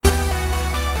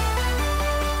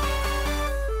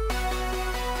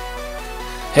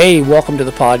Hey, welcome to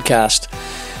the podcast.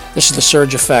 This is The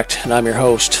Surge Effect, and I'm your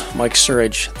host, Mike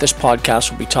Surge. This podcast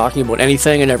will be talking about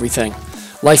anything and everything,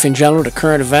 life in general to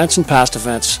current events and past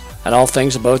events, and all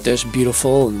things about this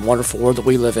beautiful and wonderful world that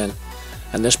we live in.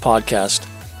 And this podcast,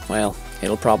 well,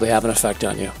 it'll probably have an effect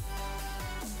on you.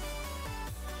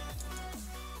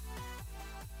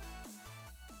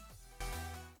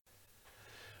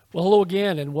 Well, hello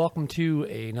again, and welcome to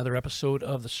another episode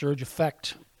of The Surge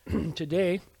Effect.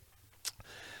 Today,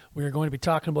 we're going to be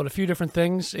talking about a few different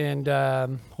things, and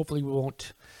hopefully we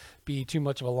won't be too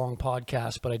much of a long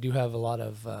podcast, but I do have a lot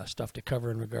of stuff to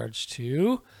cover in regards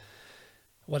to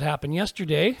what happened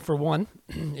yesterday. For one,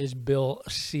 is Bill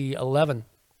C-11.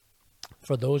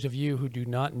 For those of you who do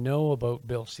not know about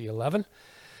Bill C-11,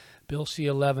 Bill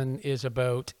C-11 is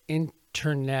about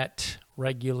internet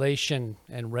regulation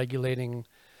and regulating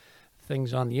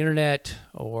things on the internet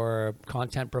or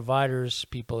content providers,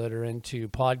 people that are into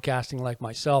podcasting like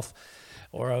myself,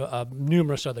 or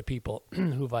numerous other people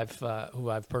who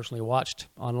I've personally watched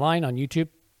online on YouTube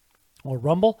or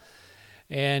Rumble.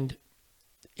 And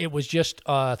it was just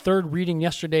third reading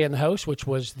yesterday in the House, which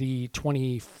was the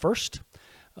 21st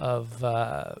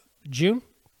of June.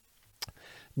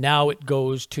 Now it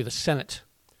goes to the Senate.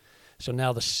 So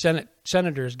now the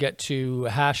senators get to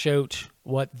hash out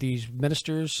what these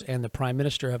ministers and the Prime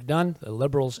Minister have done, the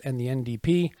Liberals and the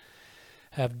NDP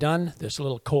have done, this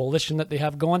little coalition that they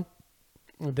have going.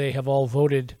 They have all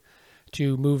voted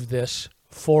to move this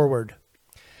forward.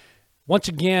 Once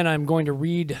again, I'm going to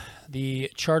read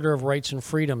the Charter of Rights and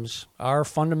Freedoms, our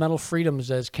fundamental freedoms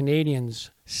as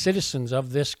Canadians, citizens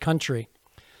of this country.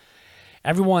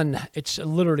 Everyone, it's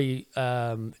literally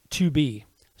to be.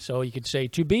 So you could say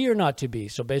to be or not to be.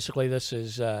 So basically this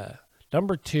is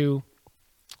number 2,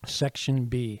 Section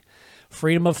B.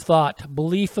 Freedom of thought,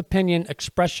 belief, opinion,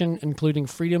 expression, including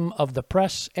freedom of the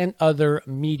press and other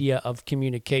media of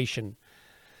communication.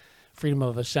 Freedom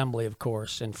of assembly, of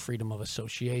course, and freedom of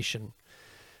association.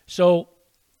 So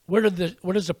where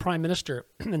does the Prime Minister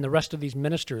and the rest of these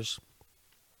ministers,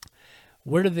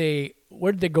 where did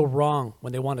they go wrong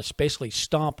when they want to basically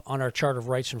stomp on our Charter of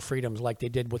Rights and Freedoms like they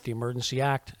did with the Emergency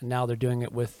Act, and now they're doing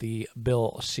it with the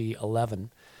Bill C-11?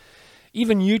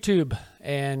 Even YouTube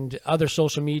and other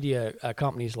social media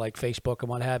companies like Facebook and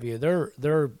what have you,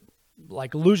 they're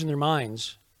like losing their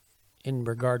minds in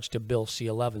regards to Bill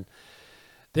C-11.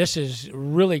 This is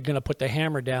really going to put the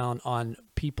hammer down on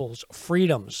people's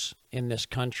freedoms in this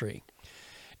country.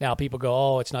 Now people go,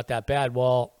 oh, it's not that bad.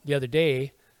 Well, the other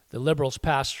day, the Liberals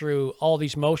passed through all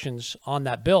these motions on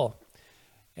that bill,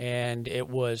 and it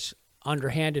was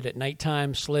underhanded at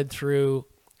nighttime, slid through,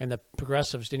 and the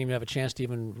Progressives didn't even have a chance to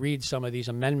even read some of these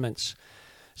amendments.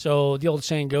 So the old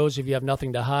saying goes, if you have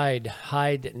nothing to hide,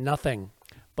 hide nothing.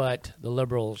 But the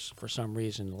Liberals, for some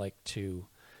reason, like to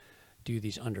do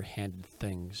these underhanded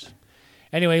things.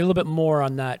 Anyway, a little bit more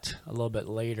on that a little bit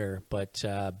later. But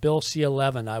Bill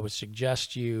C-11, I would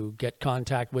suggest you get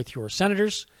contact with your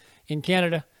senators in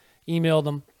Canada, email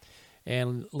them,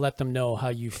 and let them know how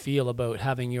you feel about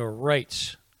having your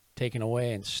rights taken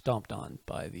away and stomped on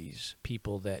by these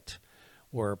people that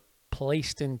were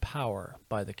placed in power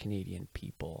by the Canadian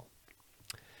people.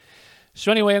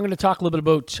 So anyway, I'm going to talk a little bit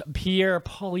about Pierre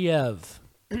Poilievre.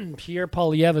 Pierre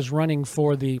Poilievre is running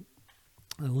for the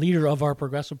leader of our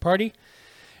Progressive Party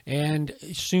and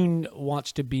soon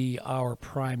wants to be our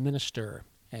Prime Minister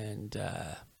and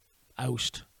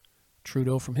oust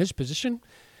Trudeau from his position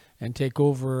and take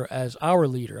over as our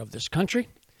leader of this country.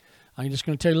 I'm just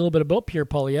going to tell you a little bit about Pierre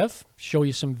Poilievre, show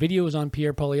you some videos on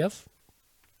Pierre Poilievre,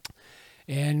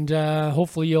 and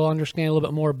hopefully you'll understand a little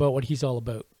bit more about what he's all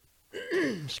about.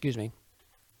 Excuse me.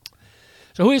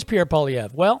 So who is Pierre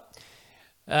Poilievre? Well,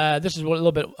 this is a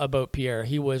little bit about Pierre.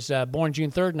 He was born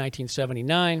June 3rd,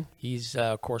 1979. He's,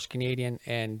 of course, Canadian,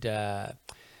 and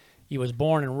he was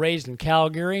born and raised in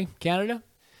Calgary, Canada.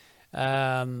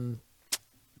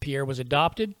 Pierre was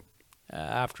adopted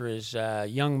after his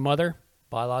young mother,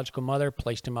 biological mother,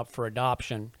 placed him up for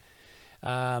adoption.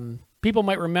 People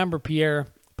might remember Pierre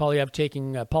Poilievre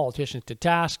taking politicians to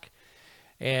task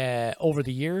over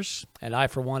the years, and I,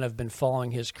 for one, have been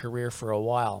following his career for a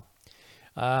while.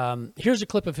 Here's a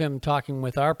clip of him talking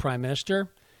with our Prime Minister,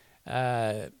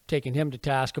 taking him to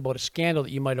task about a scandal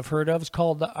that you might have heard of. It's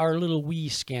called Our Little Wee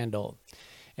Scandal.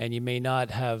 And you may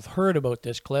not have heard about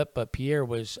this clip, but Pierre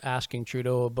was asking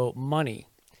Trudeau about money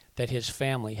that his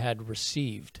family had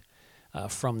received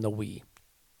from the Wee.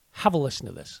 Have a listen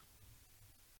to this.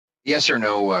 Yes or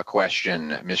no question,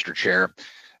 Mr. Chair.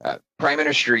 Prime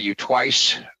Minister, you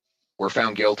twice were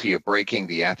found guilty of breaking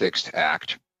the Ethics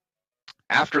Act.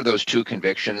 After those two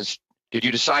convictions, did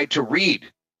you decide to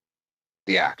read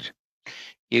the act?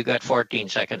 You got 14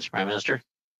 seconds, Prime Minister.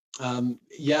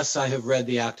 Yes, I have read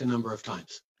the act a number of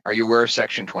times. Are you aware of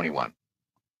Section 21?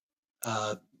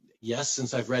 Yes,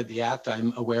 since I've read the act,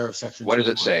 I'm aware of Section 21. What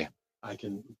does it say? I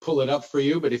can pull it up for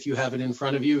you, but if you have it in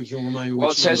front of you, you can remind me. Well,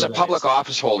 it says a public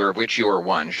office holder, of which you are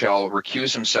one, shall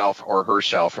recuse himself or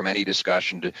herself from any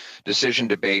discussion, decision,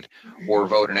 debate, or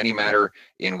vote in any matter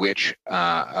in which,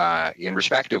 in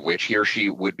respect of which he or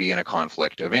she would be in a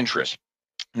conflict of interest.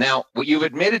 Now, what you've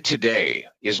admitted today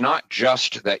is not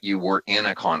just that you were in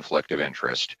a conflict of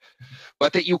interest,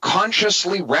 but that you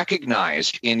consciously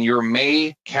recognized in your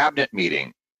May cabinet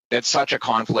meeting that such a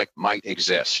conflict might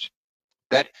exist.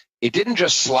 That it didn't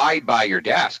just slide by your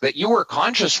desk, that you were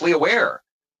consciously aware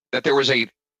that there was an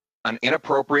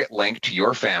inappropriate link to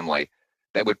your family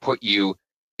that would put you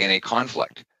in a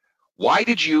conflict. Why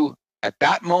did you, at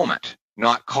that moment,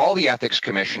 not call the ethics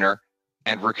commissioner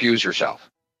and recuse yourself?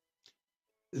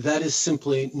 That is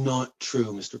simply not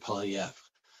true, Mr. Poilievre.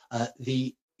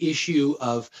 The issue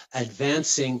of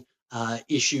advancing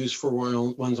issues for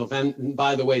one's own. And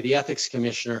by the way, the ethics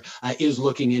commissioner is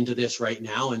looking into this right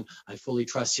now, and I fully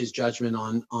trust his judgment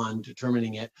on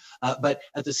determining it. But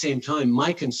at the same time,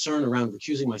 my concern around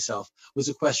recusing myself was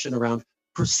a question around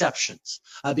perceptions,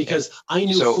 because I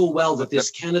knew full well that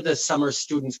this Canada Summer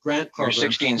Students Grant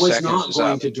Program was not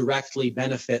going to directly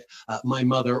benefit my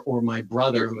mother or my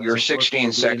brother. Your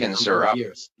 16 seconds are up.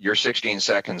 Your 16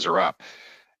 seconds are up.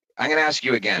 I'm going to ask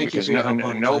you again, because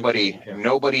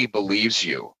nobody believes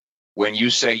you when you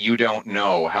say you don't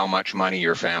know how much money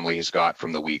your family has got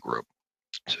from the We Group.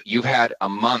 So you've had a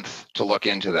month to look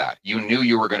into that. You knew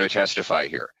you were going to testify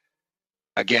here.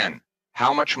 Again,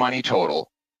 how much money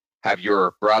total have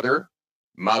your brother,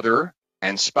 mother,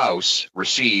 and spouse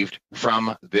received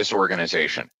from this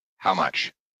organization? How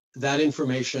much? That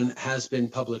information has been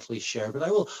publicly shared, but I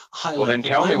will highlight. Well, then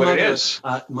tell me what it is.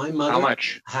 My mother, how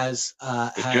much? has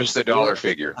just the dollar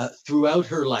figure throughout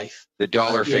her life. The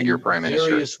dollar figure, Prime Minister.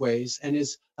 Various ways, and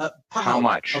is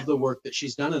proud of the work that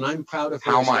she's done, and I'm proud of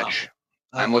her. How much?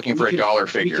 I'm looking for a dollar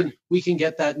figure. We can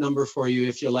get that number for you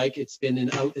if you like. It's been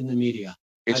out in the media.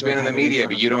 It's been in the media,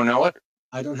 but you don't know it?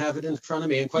 I don't have it in front of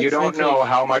me. And quite you don't frankly, know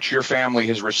how much your family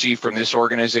has received from this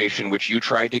organization, which you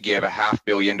tried to give $500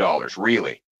 million,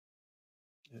 really?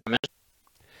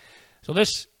 So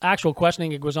this actual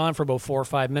questioning, it goes on for about 4 or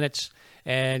 5 minutes,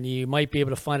 and you might be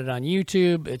able to find it on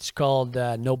YouTube. It's called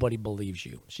Nobody Believes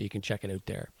You, so you can check it out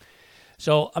there.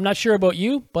 So I'm not sure about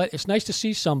you, but it's nice to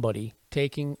see somebody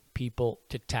taking people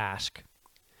to task.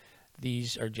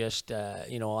 These are just,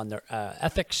 on their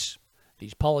ethics,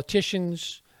 these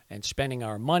politicians, and spending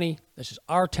our money. This is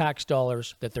our tax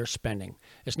dollars that they're spending.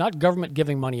 It's not government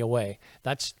giving money away.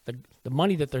 That's the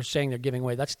money that they're saying they're giving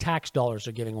away. That's tax dollars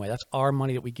they're giving away. That's our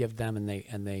money that we give them, and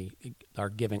they are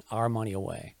giving our money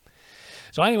away.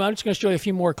 So anyway, I'm just going to show you a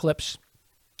few more clips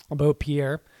about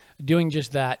Pierre doing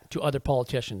just that to other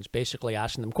politicians, basically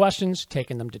asking them questions,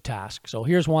 taking them to task. So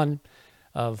here's one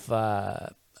of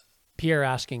Pierre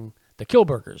asking the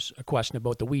Kilburgers a question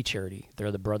about the We Charity.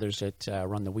 They're the brothers that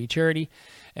run the We Charity,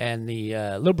 and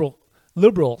the liberal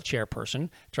chairperson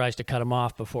tries to cut him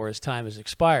off before his time has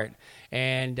expired,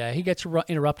 and he gets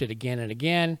interrupted again and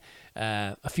again,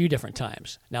 a few different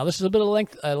times. Now, this is a bit of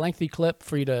a lengthy clip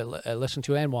for you to listen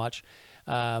to and watch,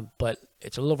 but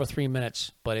it's a little over 3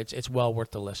 minutes, but it's well worth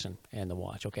the listen and the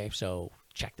watch. Okay, so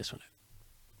check this one out.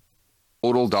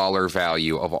 Total dollar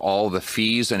value of all the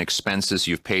fees and expenses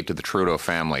you've paid to the Trudeau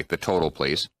family. The total,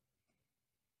 please.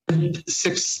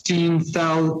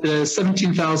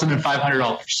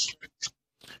 $17,500.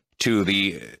 To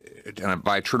the,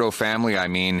 by Trudeau family, I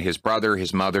mean his brother,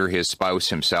 his mother, his spouse,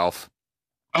 himself.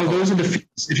 Oh, those are the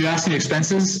fees. If you're asking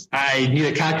expenses, I need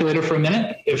a calculator for a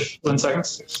minute. If 1 second.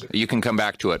 You can come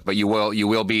back to it, but you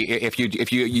will be, if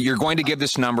you're going to give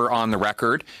this number on the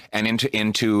record and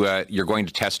you're going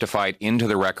to testify it into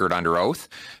the record under oath,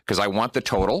 because I want the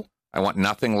total. I want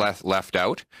nothing left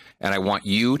out, and I want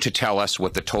you to tell us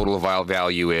what the total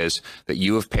value is that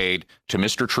you have paid to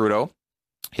Mr. Trudeau,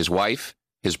 his wife,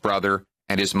 his brother,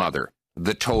 and his mother.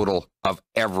 The total of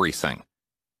everything.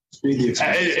 Indeed.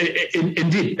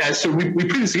 So we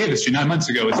previously gave this to you 9 months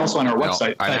ago. It's also on our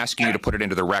website. I'm asking you to put it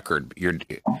into the record.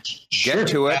 Get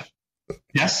to it.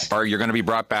 Yes. or you're going to be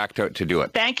brought back to do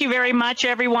it. Thank you very much,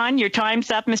 everyone. Your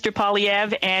time's up, Mr.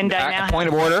 Polyev. And I now Point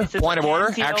of have order. Mrs. Point of order.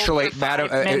 Latanzio Actually, for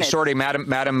 5 minutes.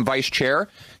 Madam Vice Chair,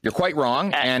 you're quite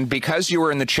wrong. And because you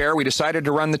were in the chair, we decided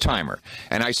to run the timer.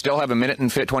 And I still have a minute and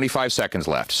 25 seconds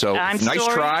left. So I'm nice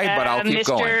sorry, try, but I'll keep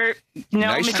going. No,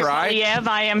 Nice Mr. try. Polyev,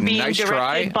 I am being Nice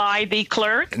directed try. by the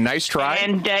clerk. Nice try.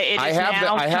 And it is I have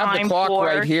now the time clock for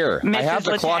right here. I have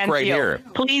Mrs. the clock right Latanzio. here.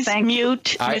 Please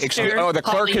mute Mr. the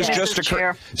clerk has Polyev. just the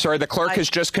clerk has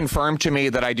just confirmed to me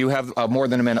that I do have more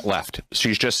than a minute left.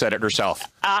 She's just said it herself.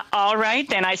 All right,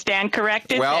 then I stand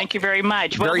corrected. Well, Thank you very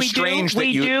much. What very we strange do, that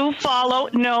we you- do follow.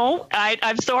 No,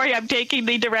 I'm sorry. I'm taking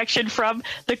the direction from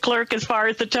the clerk as far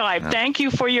as the time. Thank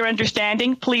you for your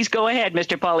understanding. Please go ahead,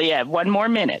 Mr. Polyev. 1 more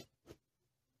minute.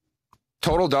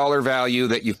 Total dollar value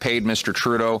that you've paid Mr.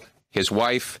 Trudeau, his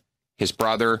wife, his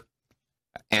brother,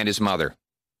 and his mother.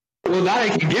 Well, that I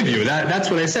can give you. That's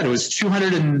what I said. It was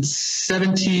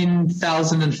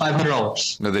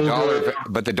 $217,500. No,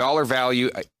 the dollar value,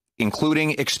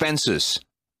 including expenses,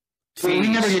 Well, we fees.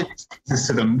 never gave expenses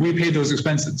to them. We paid those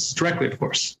expenses directly, of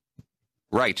course.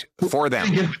 Right, for We them.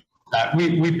 didn't give that.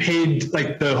 We paid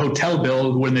like the hotel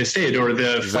bill when they stayed, or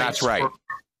the flights That's right. for-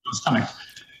 was coming.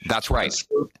 That's right.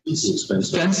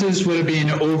 Expenses would have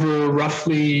been over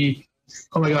roughly,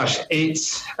 oh my gosh,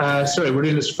 sorry, we're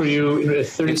doing this for you.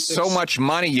 36. It's so much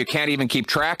money, you can't even keep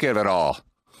track of it all.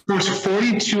 There was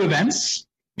 42 events.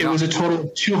 It was a total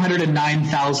of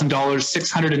 $209,000,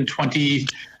 620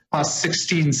 plus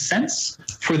 16 cents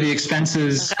for the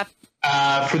expenses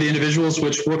for the individuals,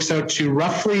 which works out to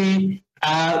roughly.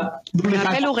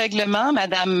 Rappel au règlement,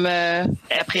 Madame la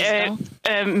Présidente.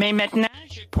 Mais maintenant,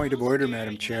 Point of order,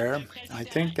 Madam Chair. I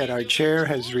think that our chair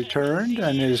has returned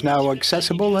and is now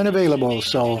accessible and available.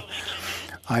 So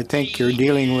I think you're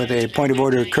dealing with a point of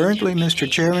order currently, Mr.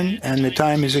 Chairman, and the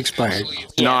time has expired.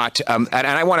 Not, and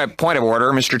I want a point of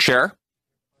order, Mr. Chair.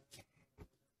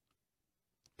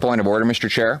 Point of order, Mr.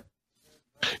 Chair.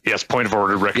 Yes, point of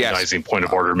order, recognizing point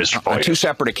of order, Mr. On Polyev. 2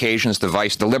 separate occasions, the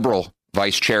Liberal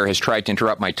Vice Chair has tried to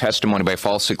interrupt my testimony by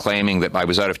falsely claiming that I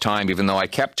was out of time, even though I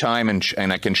kept time and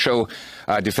I can show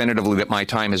definitively that my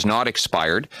time has not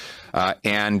expired.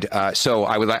 So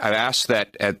I've asked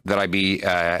that I be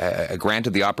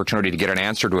granted the opportunity to get an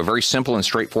answer to a very simple and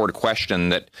straightforward question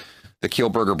that the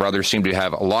Kielburger brothers seem to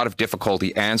have a lot of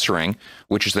difficulty answering,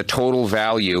 which is the total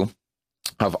value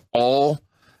of all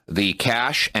the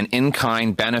cash and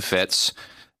in-kind benefits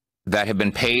that have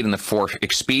been paid in the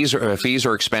fees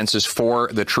or expenses for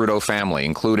the Trudeau family,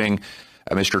 including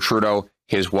Mr. Trudeau,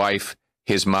 his wife,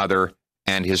 his mother,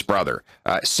 and his brother.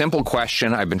 Simple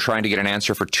question. I've been trying to get an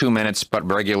answer for 2 minutes,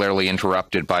 but regularly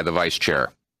interrupted by the vice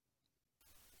chair.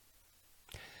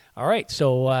 All right,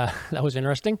 so that was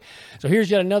interesting. So here's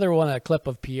yet another one, a clip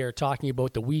of Pierre talking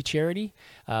about the We Charity,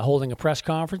 holding a press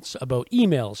conference about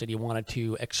emails that he wanted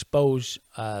to expose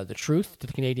the truth to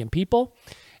the Canadian people.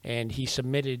 And he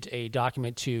submitted a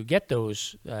document to get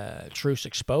those truths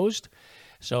exposed.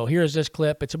 So here's this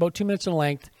clip. It's about 2 minutes in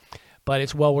length, but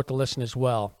it's well worth the listen as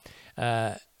well.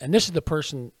 And this is the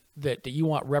person that you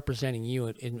want representing you,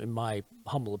 in my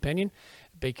humble opinion,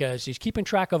 because he's keeping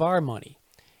track of our money.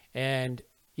 And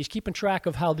he's keeping track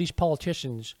of how these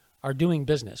politicians are doing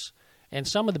business. And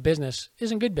some of the business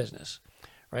isn't good business,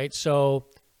 right? So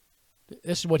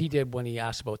this is what he did when he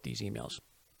asked about these emails.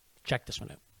 Check this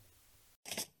one out.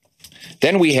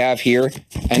 Then we have here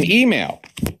an email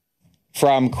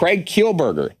from Craig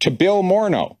Kielburger to Bill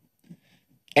Morneau.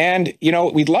 And,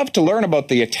 we'd love to learn about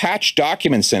the attached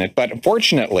documents in it, but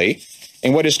unfortunately,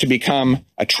 in what is to become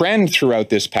a trend throughout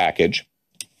this package,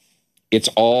 it's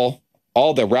all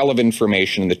the relevant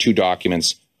information in the 2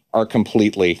 documents are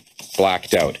completely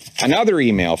blacked out. Another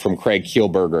email from Craig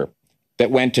Kielburger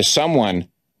that went to someone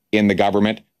in the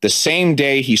government the same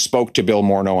day he spoke to Bill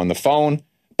Morneau on the phone,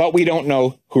 but we don't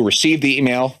know who received the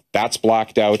email, that's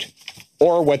blacked out,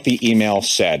 or what the email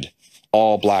said,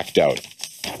 all blacked out.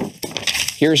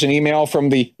 Here's an email from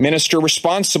the minister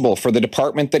responsible for the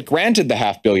department that granted the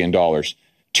 $500 million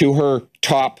to her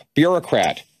top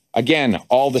bureaucrat. Again,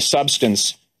 all the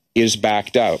substance is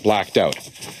blacked out.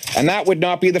 And that would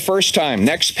not be the first time.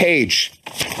 Next page,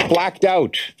 blacked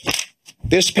out.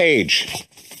 This page,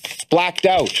 blacked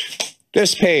out.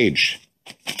 This page,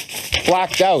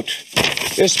 blacked out.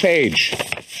 This page,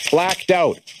 blacked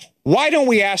out. Why don't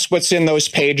we ask what's in those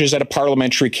pages at a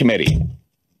parliamentary committee?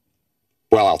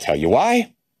 Well, I'll tell you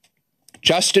why.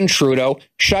 Justin Trudeau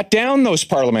shut down those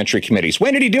parliamentary committees.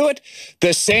 When did he do it?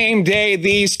 The same day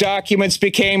these documents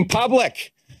became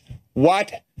public.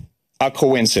 What a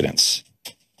coincidence.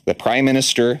 The Prime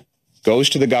Minister goes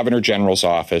to the Governor General's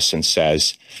office and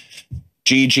says,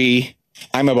 Gigi,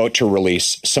 I'm about to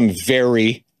release some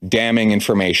very damning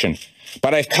information.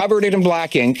 But I've covered it in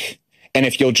black ink, and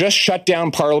if you'll just shut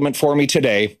down Parliament for me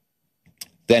today,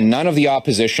 then none of the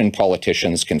opposition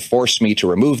politicians can force me to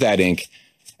remove that ink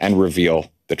and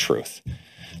reveal the truth.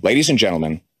 Ladies and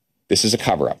gentlemen, this is a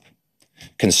cover-up.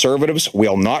 Conservatives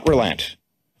will not relent.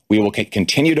 We will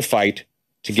continue to fight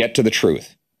to get to the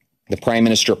truth. The Prime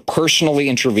Minister personally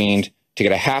intervened to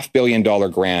get a $500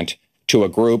 million grant to a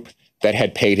group that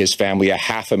had paid his family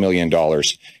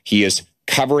 $500,000. He is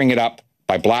covering it up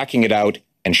by blacking it out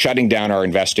and shutting down our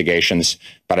investigations.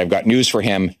 But I've got news for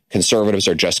him. Conservatives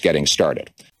are just getting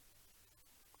started.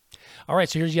 All right,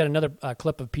 so here's yet another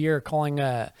clip of Pierre calling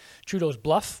Trudeau's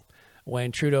bluff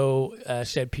when Trudeau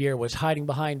said Pierre was hiding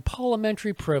behind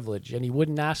parliamentary privilege and he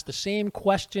wouldn't ask the same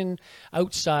question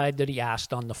outside that he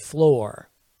asked on the floor.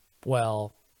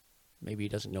 Well, maybe he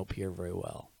doesn't know Pierre very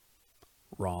well.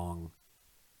 Wrong.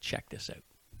 Check this out.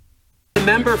 The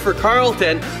member for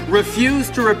Carleton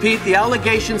refused to repeat the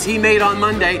allegations he made on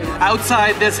Monday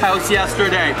outside this House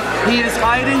yesterday. He is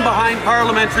hiding behind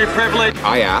parliamentary privilege.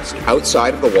 I asked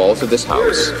outside of the walls of this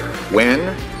House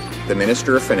when the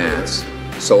Minister of Finance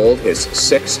sold his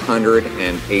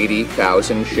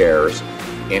 680,000 shares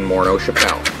in Morneau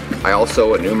Shepell. I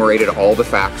also enumerated all the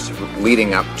facts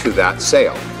leading up to that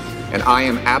sale. And I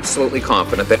am absolutely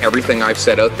confident that everything I've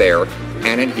said out there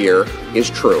and in here is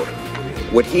true.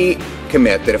 Would he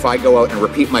commit that if I go out and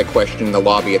repeat my question in the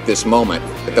lobby at this moment,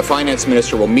 that the finance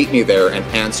minister will meet me there and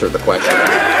answer the question?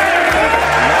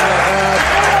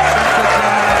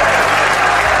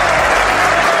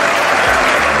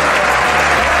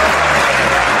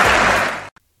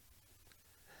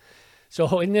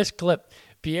 So in this clip,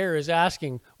 Pierre is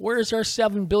asking, where's our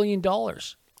 $7 billion?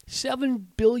 $7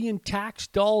 billion tax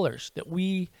dollars that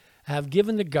we have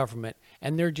given the government,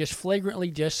 and they're just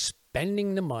flagrantly just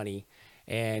spending the money.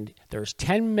 And there's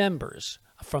 10 members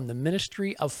from the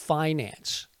Ministry of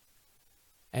Finance,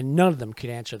 and none of them can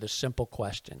answer this simple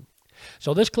question.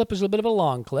 So this clip is a bit of a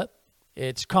long clip.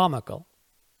 It's comical,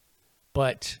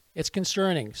 but it's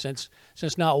concerning since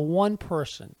not one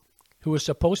person who is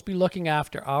supposed to be looking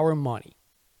after our money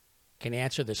can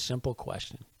answer this simple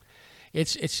question.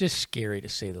 It's just scary to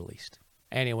say the least.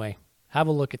 Anyway, have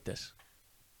a look at this.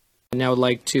 I'd now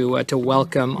like to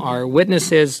welcome our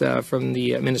witnesses from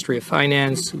the Ministry of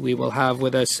Finance. We will have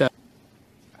with us...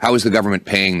 How is the government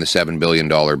paying the $7 billion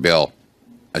bill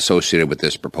associated with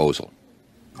this proposal?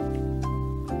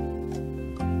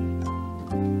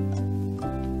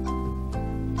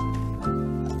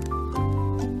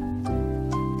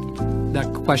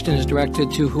 That question is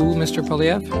directed to who, Mr.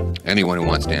 Poilievre? Anyone who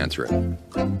wants to answer it.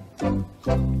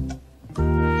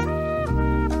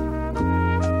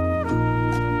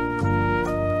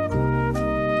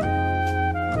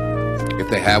 If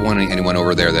they have anyone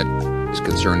over there that is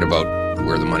concerned about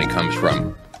where the money comes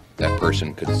from, that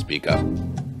person could speak up.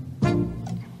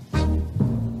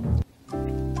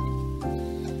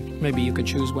 Maybe you could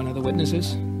choose one of the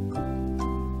witnesses.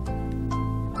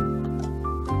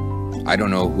 I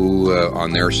don't know who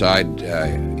on their side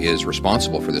is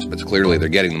responsible for this, but clearly they're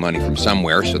getting the money from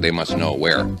somewhere, so they must know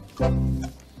where.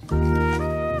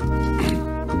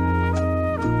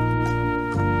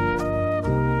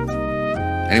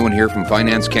 Anyone here from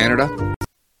Finance Canada?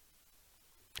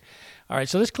 All right,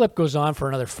 so this clip goes on for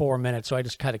another 4 minutes, so I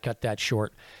just kind of cut that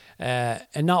short.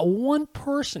 And not one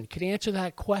person could answer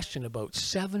that question about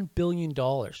 $7 billion.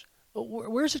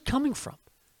 Where's it coming from?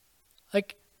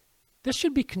 Like, this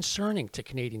should be concerning to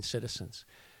Canadian citizens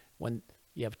when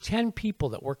you have 10 people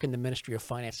that work in the Ministry of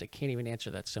Finance that can't even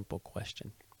answer that simple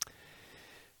question.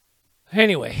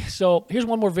 Anyway, so here's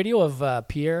one more video of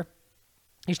Pierre.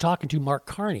 He's talking to Mark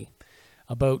Carney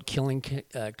about killing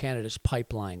Canada's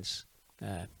pipelines.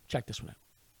 Check this one out.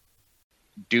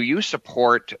 Do you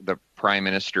support the Prime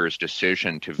Minister's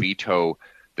decision to veto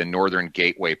the Northern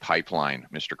Gateway pipeline,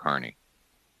 Mr. Carney?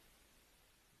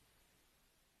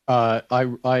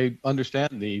 I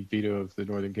understand the veto of the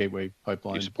Northern Gateway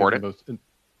pipeline. You support it?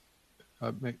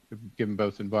 Given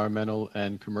both environmental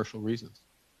and commercial reasons.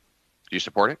 Do you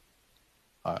support it?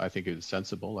 I think it was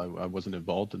sensible. I wasn't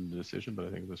involved in the decision, but I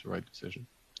think it was the right decision.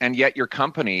 And yet your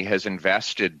company has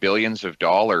invested billions of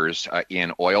dollars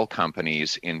in oil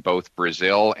companies in both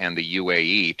Brazil and the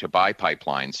UAE to buy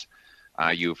pipelines.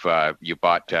 You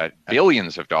bought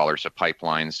billions of dollars of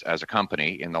pipelines as a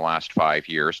company in the last 5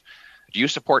 years. Do you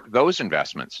support those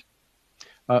investments?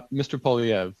 Mr.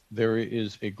 Poilievre, there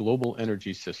is a global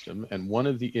energy system, and one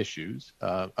of the issues,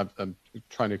 I'm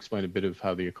trying to explain a bit of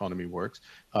how the economy works.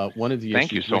 One of the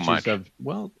Thank issues, you so much.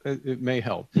 Well, it may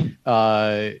help.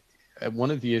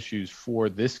 one of the issues for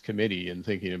this committee in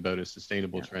thinking about a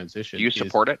sustainable transition. Do you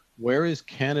support it? Where is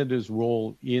Canada's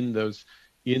role in those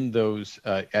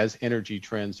as energy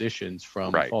transitions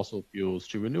from fossil fuels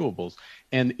to renewables?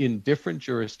 And in different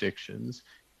jurisdictions,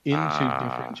 into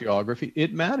different geography,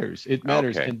 it matters. It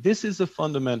matters, and this is a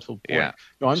fundamental point. Yeah.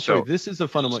 No, I'm sorry. This is a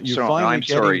fundamental. You're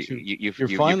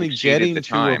finally getting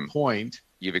to a point.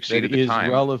 You've exceeded that the is time.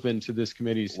 relevant to this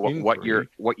committee's inquiry.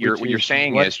 What you're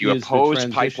saying is you oppose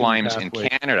pipelines in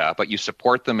Canada, but you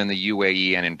support them in the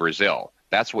UAE and in Brazil.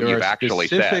 That's what you've actually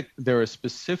said. There are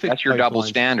specific. That's your double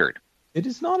standard. It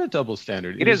is not a double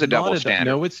standard. It is a double standard.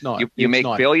 No, it's not. You make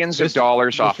billions of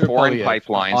dollars off foreign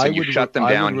pipelines, and you shut them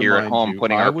down here at home,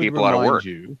 putting our people out of work.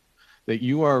 That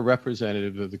you are a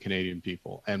representative of the Canadian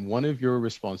people, and one of your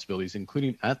responsibilities,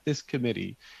 including at this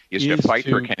committee, is to fight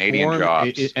for Canadian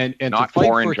jobs, and not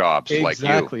foreign jobs like you.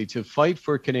 Exactly, to fight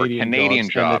for Canadian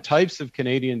jobs, and the types of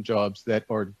Canadian jobs that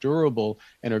are durable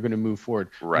and are going to move forward.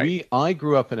 Right. I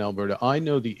grew up in Alberta. I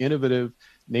know the innovative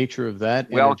nature of that.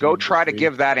 Well, go try to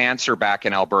give that answer back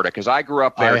in Alberta, because I grew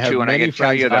up there too, and I can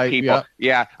tell you the people.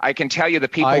 I can tell you the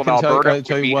people of Alberta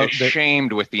would be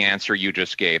ashamed with the answer you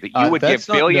just gave. That you would give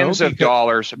billions of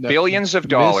dollars to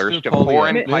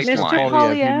foreign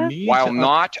pipelines, while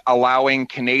not allowing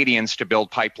Canadians to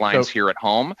build pipelines here at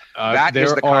home. That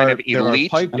is the kind of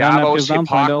elite Davos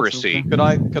hypocrisy. Could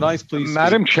I please,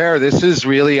 Madam Chair? This is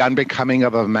really unbecoming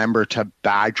of a member to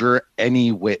badger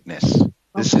any witness.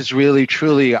 This is really,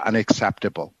 truly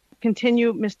unacceptable.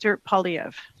 Continue, Mr.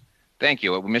 Poilievre. Thank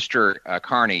you. Mr.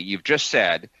 Carney, you've just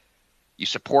said you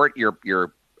support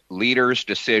your leader's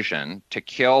decision to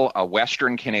kill a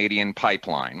Western Canadian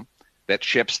pipeline that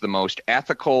ships the most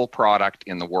ethical product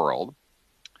in the world.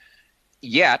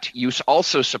 Yet you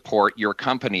also support your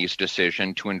company's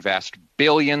decision to invest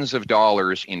billions of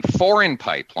dollars in foreign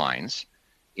pipelines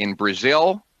in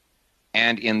Brazil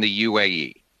and in the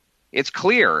UAE. It's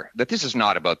clear that this is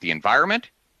not about the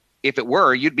environment. If it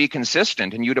were, you'd be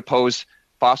consistent and you'd oppose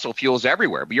fossil fuels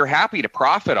everywhere. But you're happy to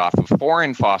profit off of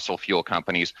foreign fossil fuel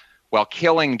companies while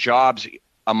killing jobs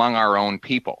among our own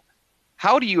people.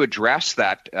 How do you address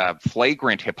that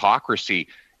flagrant hypocrisy?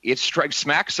 It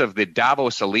smacks of the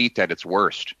Davos elite at its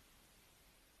worst.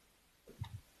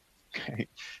 Okay.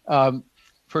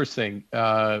 First thing,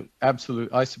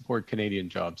 absolutely, I support Canadian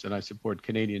jobs, and I support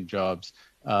Canadian jobs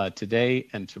today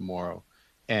and tomorrow.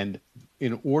 And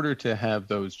in order to have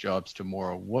those jobs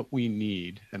tomorrow, what we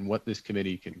need and what this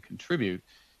committee can contribute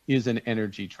is an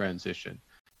energy transition.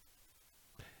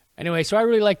 Anyway, so I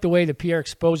really like the way that Pierre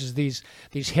exposes these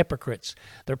hypocrites.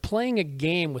 They're playing a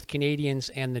game with Canadians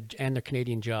and their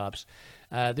Canadian jobs.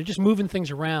 They're just moving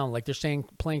things around like they're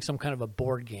playing some kind of a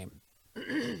board game.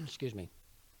 Excuse me.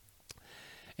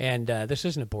 And this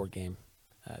isn't a board game.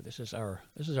 This is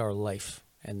our life,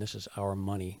 and this is our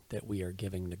money that we are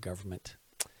giving the government.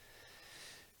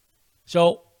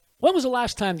 So, when was the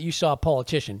last time that you saw a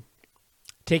politician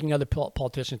taking other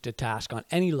politicians to task on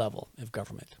any level of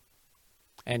government,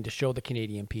 and to show the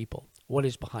Canadian people what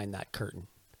is behind that curtain?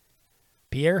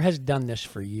 Pierre has done this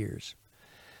for years.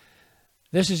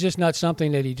 This is just not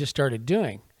something that he just started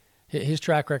doing. His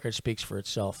track record speaks for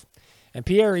itself. And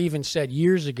Pierre even said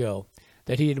years ago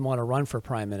that he didn't want to run for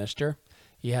prime minister.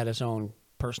 He had his own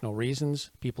personal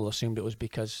reasons. People assumed it was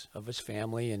because of his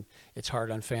family, and it's hard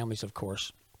on families, of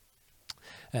course.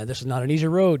 This is not an easy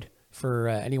road for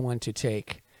anyone to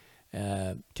take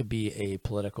to be a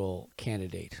political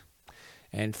candidate.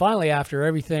 And finally, after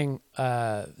everything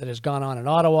that has gone on in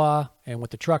Ottawa and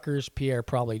with the truckers, Pierre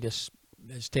probably just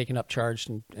has taken up charge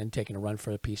and taken a run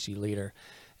for the PC leader,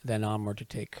 then onward to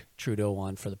take Trudeau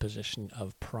on for the position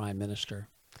of prime minister.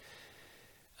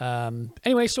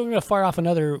 Anyway, so we're going to fire off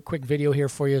another quick video here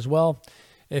for you as well.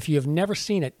 If you have never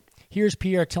seen it, here's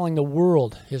Pierre telling the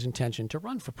world his intention to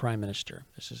run for prime minister.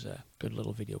 This is a good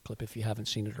little video clip if you haven't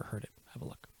seen it or heard it. Have a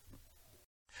look.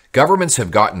 Governments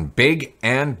have gotten big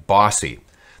and bossy.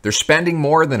 They're spending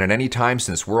more than at any time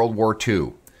since World War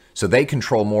II, so they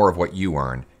control more of what you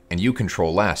earn, and you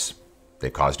control less. They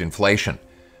caused inflation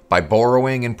by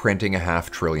borrowing and printing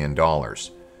 $500 billion,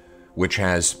 which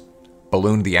has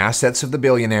ballooned the assets of the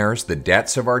billionaires, the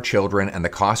debts of our children, and the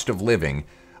cost of living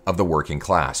of the working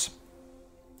class.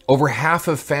 Over half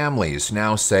of families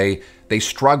now say they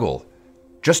struggle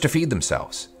just to feed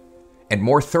themselves. And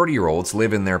more 30-year-olds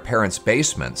live in their parents'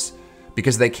 basements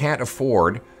because they can't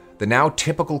afford the now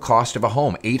typical cost of a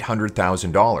home,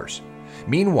 $800,000.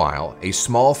 Meanwhile, a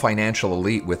small financial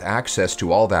elite with access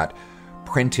to all that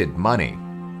printed money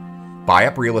buy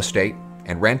up real estate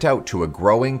and rent out to a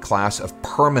growing class of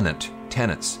permanent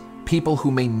tenants, people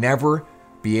who may never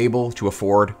be able to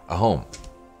afford a home.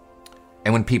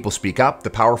 And when people speak up, the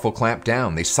powerful clamp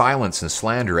down. They silence and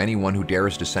slander anyone who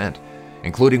dares dissent,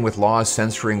 including with laws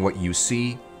censoring what you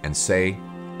see and say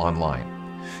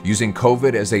online. Using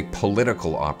COVID as a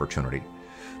political opportunity,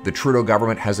 the Trudeau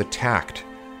government has attacked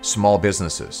small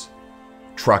businesses,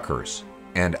 truckers,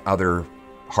 and other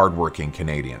hardworking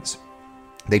Canadians.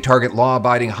 They target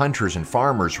law-abiding hunters and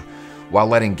farmers while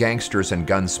letting gangsters and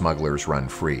gun smugglers run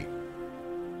free.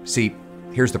 See,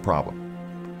 here's the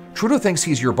problem. Trudeau thinks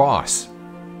he's your boss.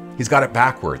 He's got it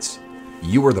backwards.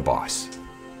 You are the boss.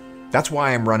 That's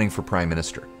why I'm running for Prime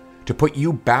Minister, to put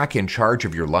you back in charge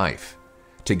of your life.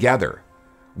 Together,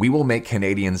 we will make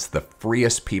Canadians the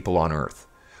freest people on earth,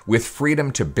 with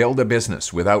freedom to build a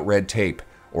business without red tape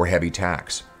or heavy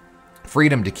tax.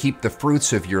 Freedom to keep the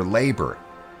fruits of your labor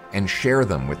and share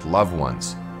them with loved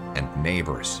ones and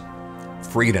neighbors.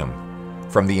 Freedom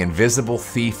from the invisible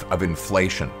thief of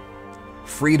inflation.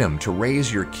 Freedom to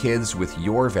raise your kids with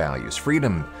your values.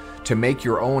 Freedom to make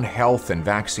your own health and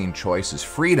vaccine choices.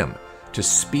 Freedom to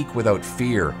speak without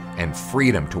fear, and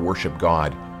freedom to worship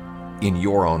God in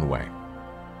your own way.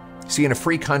 See, in a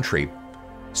free country,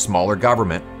 smaller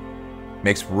government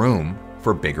makes room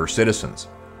for bigger citizens.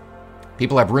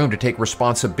 People have room to take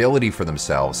responsibility for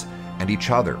themselves and each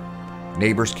other.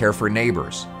 Neighbors care for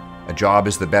neighbors. A job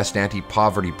is the best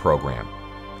anti-poverty program.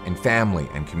 And family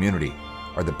and community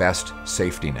are the best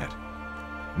safety net.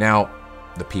 Now,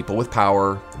 the people with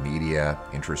power, the media,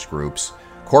 interest groups,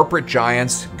 corporate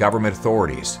giants, government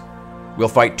authorities will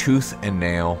fight tooth and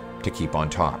nail to keep on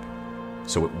top.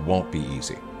 So it won't be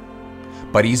easy.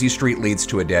 But easy street leads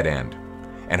to a dead end,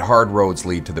 and hard roads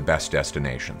lead to the best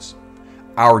destinations.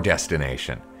 Our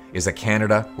destination is a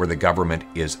Canada where the government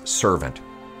is servant,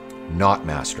 not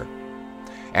master.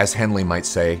 As Henley might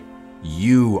say,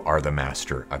 you are the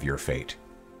master of your fate.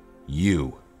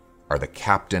 You are the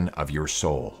captain of your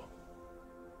soul.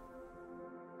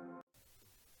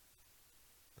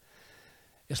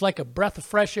 It's like a breath of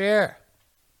fresh air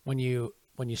when you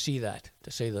see that,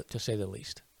 to say the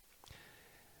least.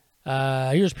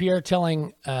 Here's Pierre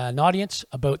telling an audience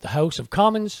about the House of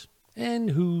Commons and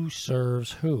who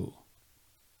serves who.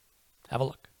 Have a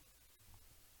look.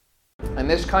 In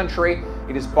this country,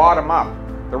 it is bottom up.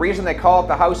 The reason they call it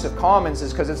the House of Commons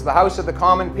is because it's the House of the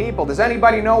common people. Does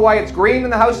anybody know why it's green in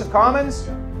the House of Commons?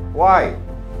 Why?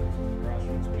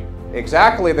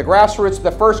 Exactly. The grassroots,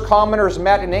 the first commoners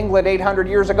met in England 800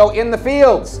 years ago in the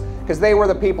fields, because they were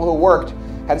the people who worked,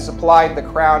 had supplied the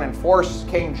crown, and forced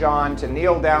King John to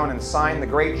kneel down and sign the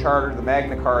Great Charter, the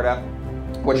Magna Carta,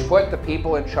 which put the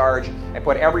people in charge and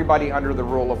put everybody under the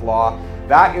rule of law.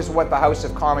 That is what the House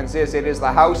of Commons is. It is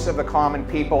the House of the common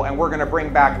people, and we're going to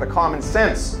bring back the common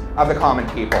sense of the common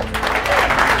people.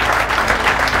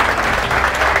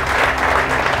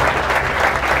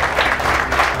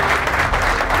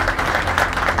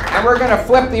 And we're going to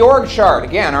flip the org chart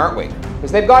again, aren't we?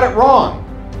 Because they've got it wrong.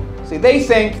 See, they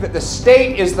think that the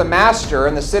state is the master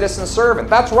and the citizen servant.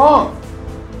 That's wrong.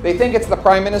 They think it's the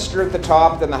Prime Minister at the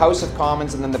top, then the House of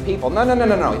Commons, and then the people. No, no, no,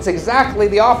 no, no. It's exactly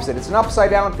the opposite. It's an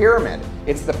upside-down pyramid.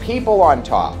 It's the people on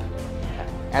top,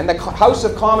 and the House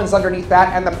of Commons underneath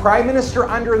that, and the Prime Minister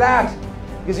under that.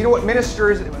 Because you know what minister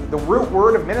is? The root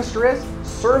word of minister is?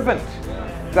 Servant.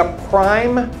 The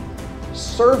prime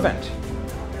servant.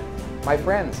 My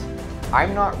friends,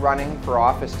 I'm not running for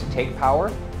office to take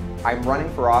power. I'm running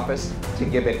for office to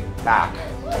give it back.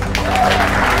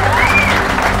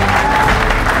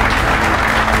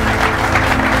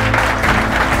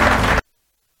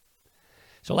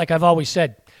 So like I've always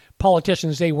said,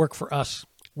 politicians, they work for us.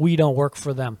 We don't work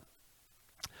for them.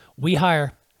 We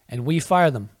hire and we fire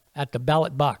them at the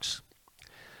ballot box.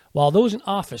 While those in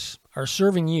office are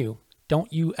serving you,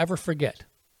 don't you ever forget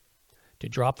to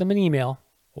drop them an email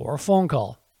or a phone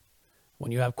call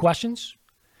when you have questions,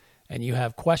 and you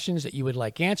have questions that you would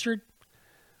like answered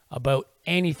about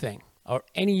anything or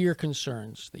any of your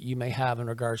concerns that you may have in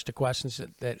regards to questions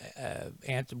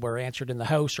that were answered in the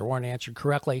House or weren't answered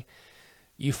correctly.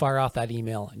 You fire off that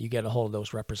email and you get a hold of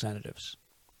those representatives.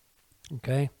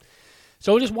 Okay?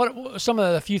 So just some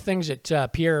of the few things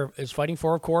that Pierre is fighting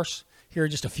for, of course. Here are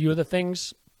just a few of the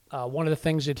things. One of the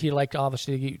things that he'd like to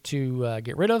obviously to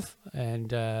get rid of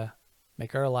and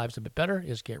make our lives a bit better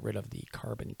is get rid of the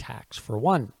carbon tax, for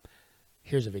one.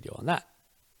 Here's a video on that.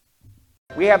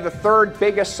 We have the third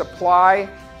biggest supply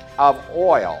of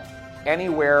oil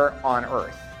anywhere on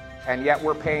Earth, and yet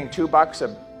we're paying $2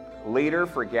 a liter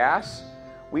for gas.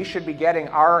 We should be getting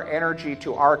our energy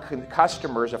to our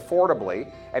customers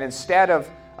affordably, and instead of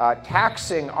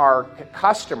taxing our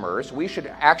customers, we should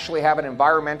actually have an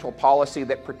environmental policy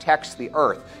that protects the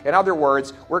Earth. In other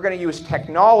words, we're going to use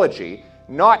technology,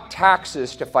 not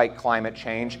taxes to fight climate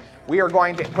change. We are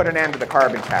going to put an end to the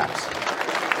carbon tax.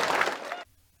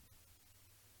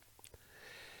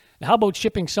 Now, how about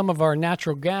shipping some of our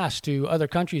natural gas to other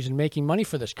countries and making money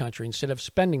for this country instead of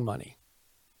spending money?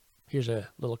 Here's a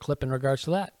little clip in regards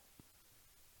to that.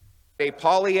 A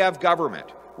Poilievre government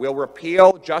will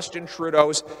repeal Justin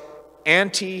Trudeau's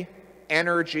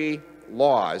anti-energy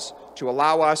laws to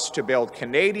allow us to build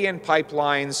Canadian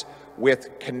pipelines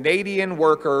with Canadian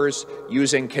workers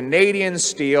using Canadian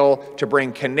steel to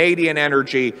bring Canadian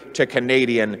energy to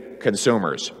Canadian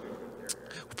consumers.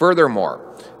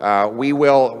 Furthermore, we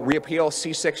will repeal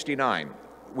C-69.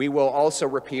 We will also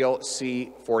repeal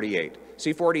C-48.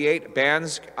 C-48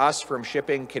 bans us from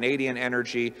shipping Canadian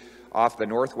energy off the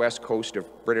northwest coast of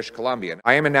British Columbia.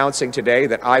 I am announcing today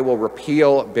that I will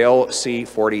repeal Bill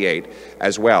C-48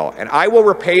 as well. And I will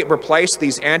replace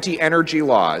these anti-energy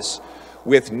laws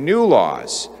with new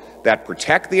laws that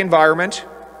protect the environment,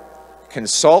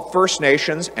 consult First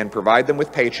Nations and provide them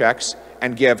with paychecks,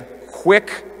 and give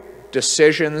quick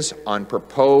decisions on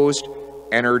proposed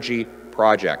energy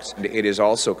projects. It is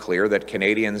also clear that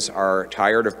Canadians are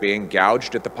tired of being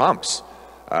gouged at the pumps.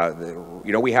 You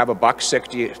know, we have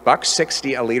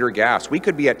 $1.60 a liter gas. We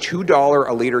could be at $2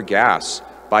 a liter gas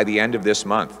by the end of this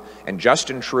month. And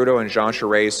Justin Trudeau and Jean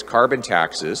Charest's carbon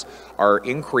taxes are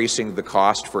increasing the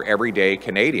cost for everyday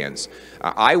Canadians.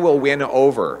 I will win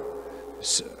over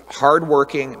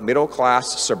hardworking,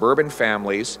 middle-class, suburban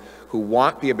families who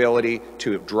want the ability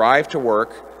to drive to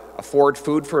work, afford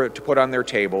food to put on their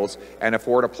tables, and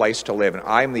afford a place to live. And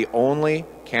I'm the only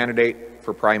candidate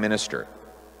for Prime Minister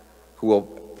who will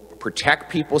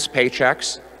protect people's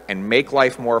paychecks and make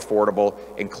life more affordable,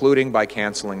 including by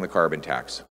canceling the carbon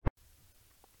tax.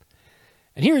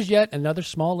 And here's yet another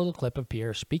small little clip of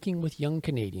Pierre speaking with young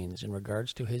Canadians in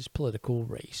regards to his political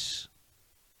race.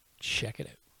 Check it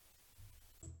out.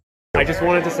 I just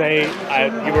wanted to say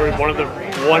you were one of the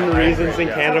reasons in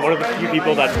Canada, one of the few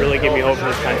people that really gave me hope in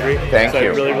this country. Thank you. I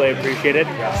really, really appreciate it.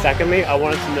 Secondly, I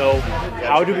wanted to know,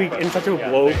 how do we, in such a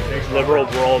woke, liberal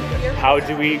world, how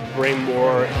do we bring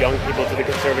more young people to the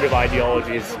conservative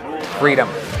ideologies? Freedom.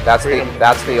 That's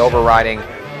the overriding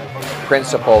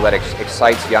principle that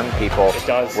excites young people. It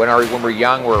does. When we're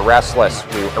young, we're restless,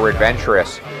 we're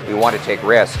adventurous, we want to take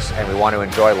risks, and we want to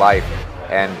enjoy life.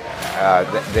 And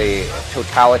the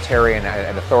totalitarian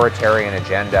and authoritarian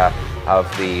agenda of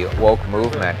the woke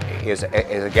movement is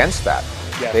against that.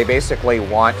 Yes. They basically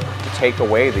want to take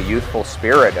away the youthful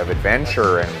spirit of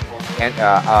adventure and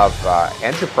of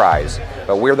enterprise,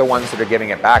 but we're the ones that are giving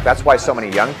it back. That's why so many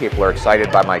young people are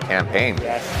excited by my campaign.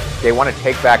 Yes. They want to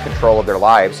take back control of their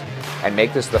lives and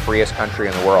make this the freest country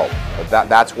in the world.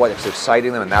 That's what's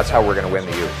exciting them, and that's how we're going to win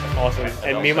the youth. Awesome.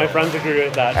 And me and my friends agree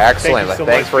with that. Excellent.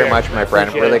 Thanks very much, my friend.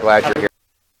 I'm really glad you're here.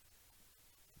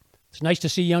 It's nice to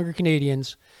see younger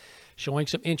Canadians showing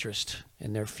some interest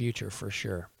in their future, for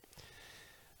sure.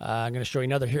 I'm going to show you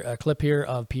another clip here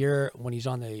of Pierre when he's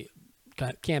on the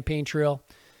campaign trail,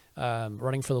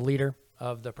 running for the leader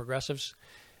of the Progressives,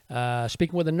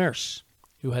 speaking with a nurse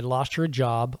who had lost her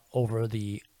job over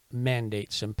the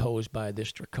mandates imposed by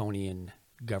this draconian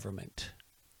government.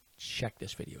 Check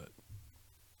this video out.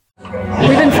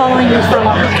 We've been following you for a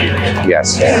long time.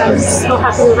 Yes. And I'm so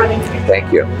happy you're running.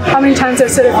 Thank you. How many times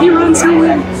I've said, if you run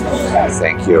somewhere,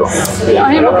 thank you.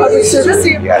 I am a public service.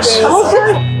 Yes.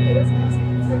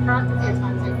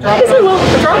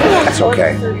 That's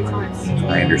okay.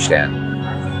 I understand.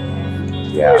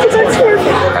 Yeah.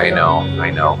 I know.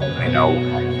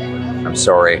 I'm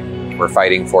sorry. We're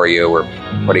fighting for you. We're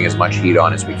putting as much heat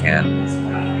on as we can.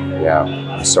 Yeah,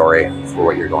 I'm sorry for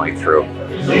what you're going through.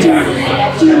 Is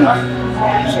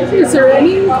there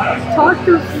any talk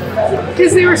of,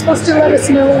 because they were supposed to let us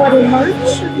know what in March?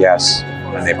 Yes,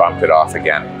 and they bumped it off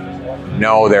again.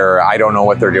 No, I don't know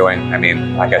what they're doing. I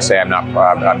mean, like I say, I'm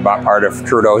not part of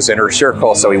Trudeau's inner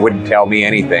circle, so he wouldn't tell me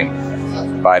anything.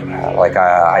 But like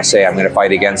I say, I'm going to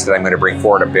fight against it. I'm going to bring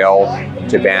forward a bill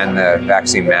to ban the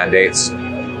vaccine mandates.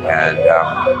 And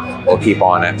we'll keep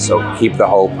on it. So keep the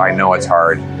hope. I know it's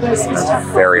hard. It's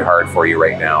very hard for you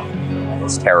right now.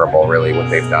 It's terrible, really, what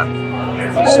they've done.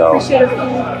 So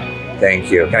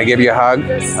thank you. Can I give you a hug?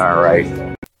 All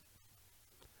right.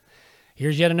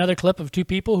 Here's yet another clip of two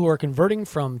people who are converting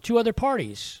from two other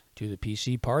parties to the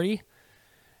PC party.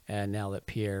 And now that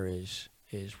Pierre is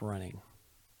running.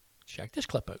 Check this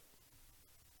clip out.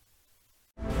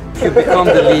 If you become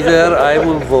the leader, I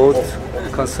will vote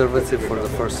conservative for the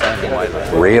first time in my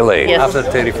life. Really? Yes. After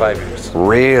 35 years.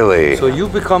 Really? So you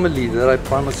become a leader, I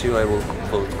promise you I will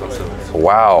vote conservative.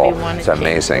 Wow, it's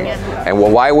amazing. And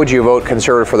well, why would you vote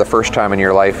conservative for the first time in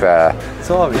your life? It's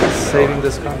obvious, saving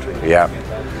this country. Yeah.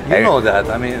 You know that,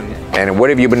 I mean. And what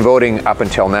have you been voting up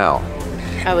until now?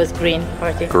 I was Green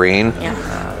Party. Green?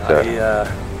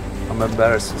 Yeah. I'm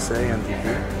embarrassed to say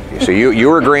NDP. So you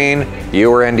were Green,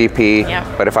 you were NDP, Yeah.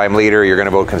 but if I'm leader, you're going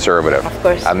to vote conservative. Of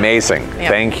course. Amazing. Yeah.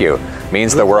 Thank you.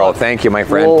 Means the world. Thank you, my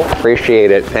friend.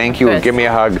 Appreciate it. Thank you. Good. Give me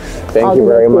a hug. Thank you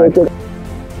very much.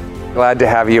 Glad to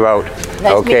have you out. Okay. meeting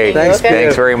you. Okay.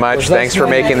 Thanks very much. Thanks for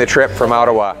making the trip from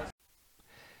Ottawa.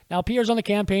 Now, Pierre's on the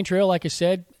campaign trail, like I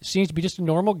said, seems to be just a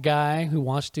normal guy who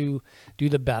wants to do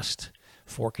the best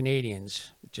for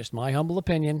Canadians. Just my humble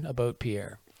opinion about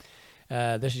Pierre.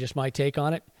 This is just my take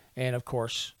on it. And, of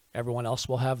course, everyone else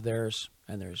will have theirs,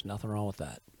 and there's nothing wrong with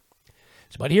that.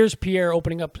 So, but here's Pierre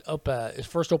opening up his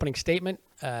first opening statement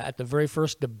at the very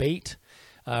first debate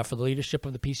for the leadership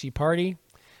of the PC party.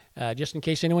 Just in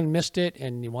case anyone missed it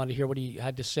and you wanted to hear what he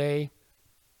had to say,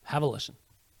 have a listen.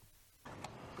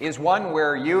 Is one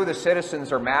where you, the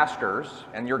citizens, are masters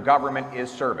and your government is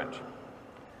servant.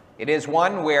 It is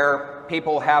one where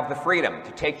people have the freedom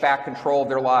to take back control of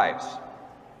their lives.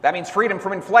 That means freedom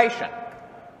from inflation,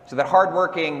 so that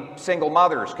hardworking single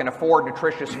mothers can afford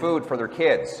nutritious food for their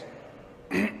kids.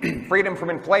 Freedom from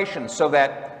inflation so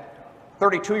that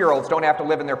 32-year-olds don't have to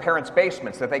live in their parents'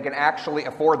 basements, that they can actually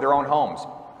afford their own homes.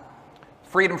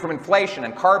 Freedom from inflation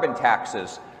and carbon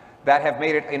taxes that have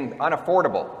made it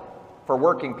unaffordable for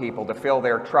working people to fill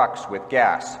their trucks with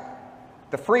gas.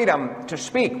 The freedom to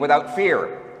speak without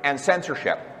fear and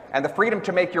censorship, and the freedom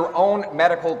to make your own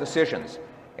medical decisions.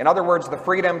 In other words, the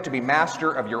freedom to be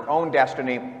master of your own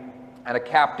destiny and a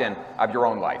captain of your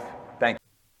own life. Thank you.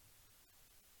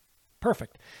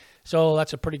 Perfect. So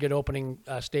that's a pretty good opening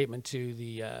statement to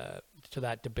the to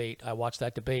that debate. I watched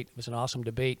that debate. It was an awesome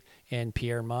debate, and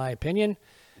Pierre, in my opinion,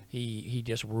 he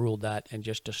just ruled that and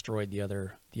just destroyed the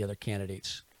other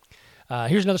candidates.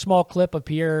 Here's another small clip of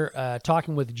Pierre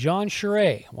talking with John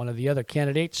Charest, one of the other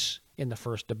candidates in the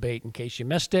first debate. In case you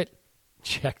missed it,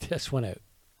 check this one out.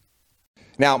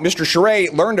 Now, Mr.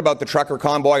 Charest learned about the trucker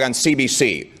convoy on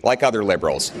CBC, like other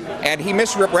Liberals, and he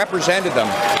misrepresented them.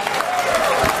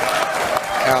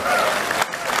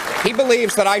 He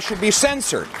believes that I should be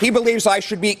censored. He believes I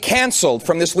should be canceled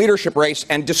from this leadership race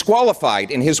and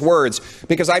disqualified, in his words,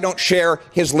 because I don't share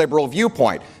his liberal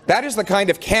viewpoint. That is the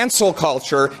kind of cancel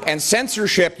culture and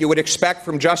censorship you would expect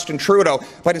from Justin Trudeau,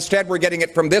 but instead we're getting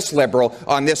it from this liberal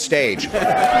on this stage. And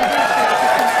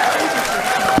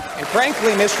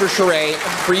frankly, Mr. Charest,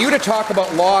 for you to talk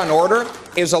about law and order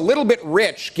is a little bit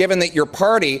rich, given that your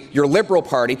party, your Liberal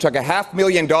Party, took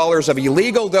 $500,000 of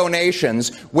illegal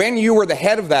donations when you were the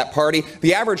head of that party.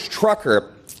 The average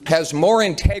trucker has more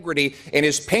integrity in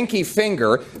his pinky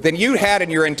finger than you had in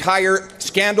your entire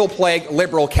scandal-plagued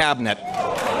Liberal cabinet.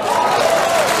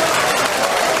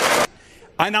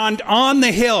 And on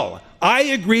the Hill, I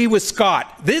agree with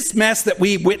Scott. This mess that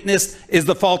we witnessed is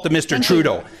the fault of Mr.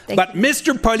 Trudeau. But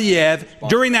Mr. Poilievre,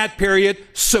 during that period,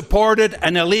 supported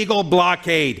an illegal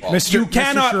blockade. You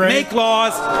cannot make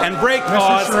laws and break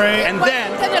laws and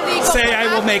then say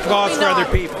I will make laws for other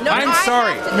people. I'm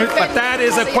sorry, but that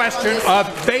is a question of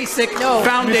basic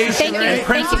foundation and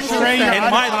principles in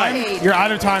my life. You're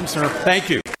out of time, sir. Thank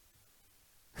you.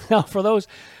 Now, for those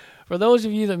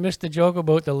of you that missed the joke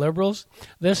about the Liberals,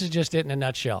 this is just it in a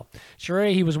nutshell.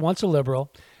 Charest, he was once a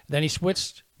Liberal, then he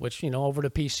switched, over to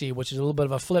PC, which is a little bit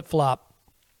of a flip-flop.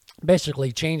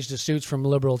 Basically changed his suits from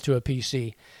Liberal to a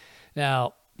PC.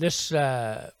 Now, this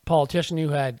politician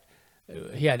had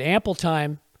ample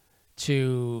time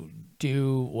to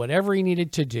do whatever he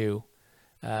needed to do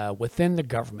within the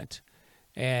government.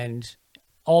 And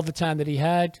all the time that he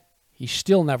had, he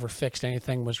still never fixed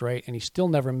anything was right, and he still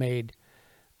never made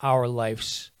our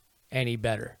lives any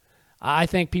better. I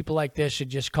think people like this should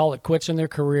just call it quits in their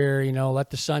career, let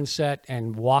the sun set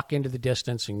and walk into the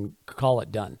distance and call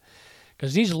it done.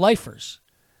 Because these lifers,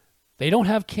 they don't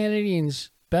have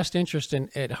Canadians' best interest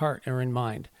at heart or in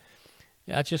mind.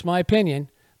 That's just my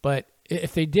opinion. But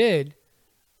if they did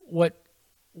what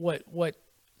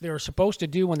they were supposed to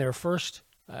do when they were first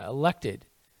elected,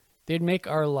 they'd make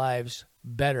our lives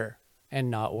better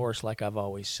and not worse, like I've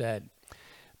always said.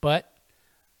 But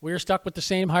we're stuck with the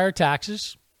same higher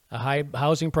taxes, high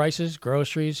housing prices,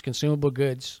 groceries, consumable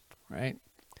goods, right?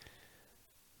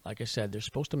 Like I said, they're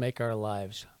supposed to make our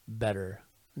lives better,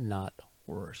 not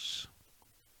worse.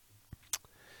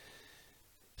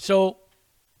 So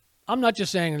I'm not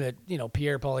just saying that,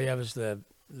 Pierre Poilievre is the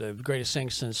the greatest thing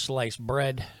since sliced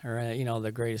bread, or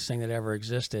the greatest thing that ever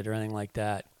existed, or anything like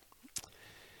that.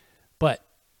 But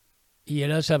he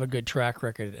does have a good track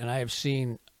record, and I have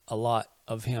seen a lot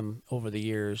of him over the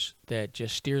years that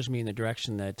just steers me in the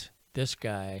direction that this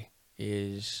guy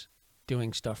is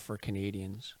doing stuff for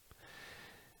Canadians.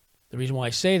 The reason why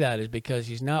I say that is because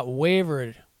he's not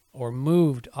wavered or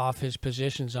moved off his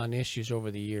positions on issues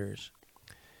over the years.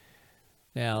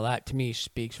 Now, that to me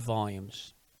speaks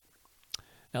volumes.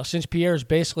 Now, since Pierre is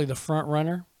basically the front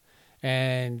runner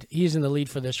and he's in the lead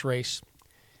for this race,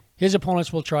 his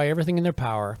opponents will try everything in their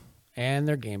power and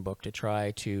their game book to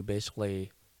try to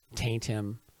basically taint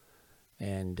him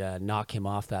and knock him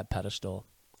off that pedestal.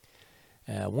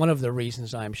 One of the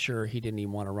reasons I'm sure he didn't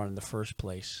even want to run in the first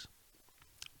place.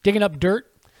 Digging up dirt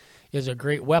is a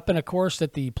great weapon, of course,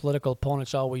 that the political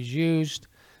opponents always used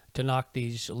to knock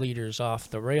these leaders off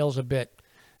the rails a bit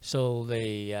so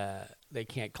they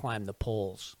can't climb the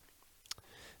polls.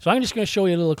 So I'm just going to show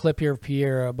you a little clip here of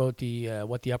Pierre about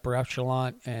what the upper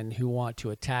echelon and who want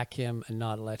to attack him and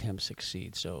not let him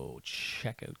succeed. So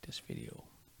check out this video.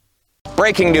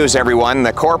 Breaking news, everyone.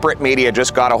 The corporate media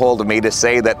just got a hold of me to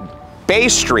say that Bay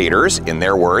Streeters, in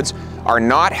their words, are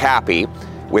not happy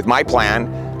with my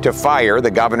plan to fire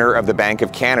the governor of the Bank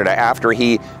of Canada after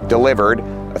he delivered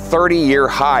a 30-year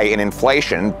high in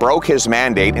inflation, broke his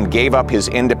mandate, and gave up his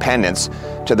independence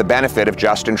to the benefit of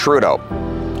Justin Trudeau.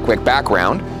 Quick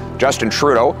background. Justin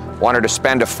Trudeau wanted to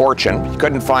spend a fortune. He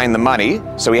couldn't find the money,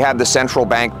 so he had the central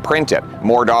bank print it.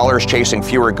 More dollars chasing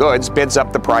fewer goods bids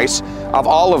up the price of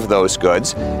all of those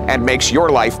goods and makes your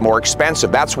life more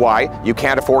expensive. That's why you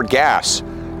can't afford gas,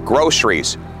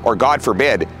 groceries, or God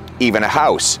forbid, even a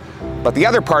house. But the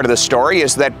other part of the story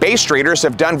is that Bay Streeters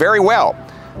have done very well.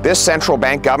 This central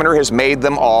bank governor has made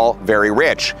them all very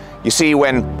rich. You see,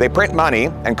 when they print money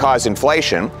and cause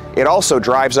inflation, it also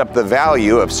drives up the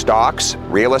value of stocks,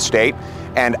 real estate,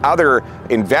 and other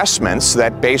investments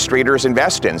that Bay Streeters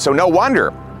invest in. So no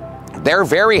wonder they're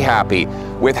very happy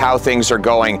with how things are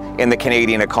going in the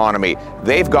Canadian economy.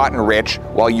 They've gotten rich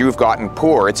while you've gotten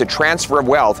poor. It's a transfer of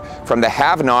wealth from the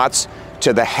have-nots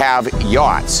to the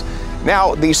have-yachts.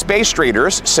 Now, these Bay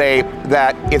Streeters say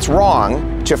that it's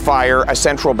wrong to fire a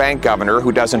central bank governor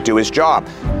who doesn't do his job.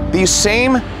 These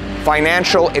same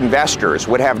financial investors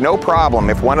would have no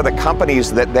problem if one of the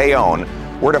companies that they own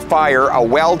were to fire a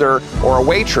welder or a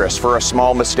waitress for a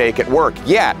small mistake at work.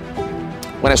 Yet,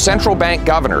 when a central bank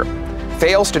governor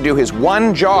fails to do his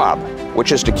one job,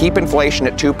 which is to keep inflation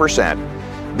at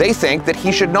 2%, they think that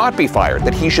he should not be fired,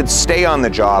 that he should stay on the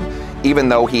job even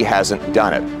though he hasn't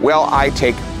done it. Well, I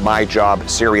take my job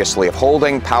seriously of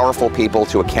holding powerful people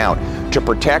to account, to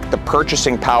protect the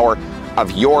purchasing power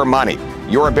of your money,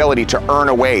 your ability to earn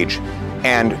a wage,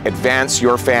 and advance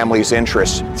your family's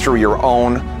interests through your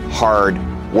own hard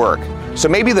work. So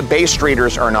maybe the Bay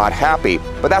Streeters are not happy,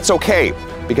 but that's okay,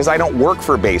 because I don't work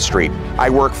for Bay Street. I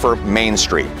work for Main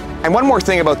Street. And one more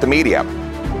thing about the media.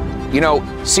 You know,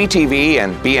 CTV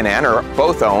and BNN are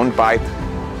both owned by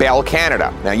Bell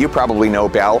Canada. Now, you probably know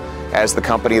Bell as the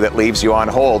company that leaves you on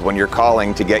hold when you're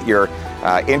calling to get your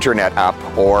internet up,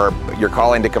 or you're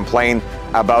calling to complain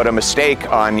about a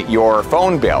mistake on your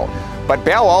phone bill. But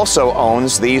Bell also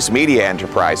owns these media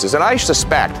enterprises, and I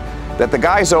suspect that the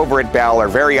guys over at Bell are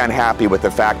very unhappy with the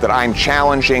fact that I'm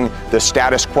challenging the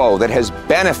status quo that has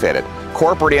benefited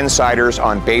corporate insiders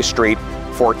on Bay Street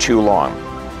for too long.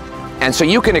 And so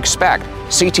you can expect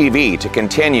CTV to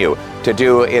continue to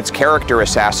do its character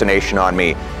assassination on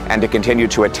me and to continue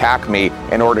to attack me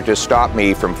in order to stop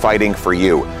me from fighting for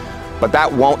you. But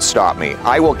that won't stop me.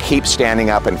 I will keep standing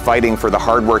up and fighting for the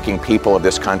hardworking people of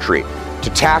this country to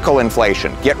tackle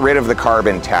inflation, get rid of the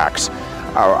carbon tax,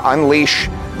 unleash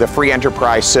the free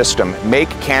enterprise system, make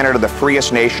Canada the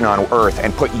freest nation on earth,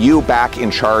 and put you back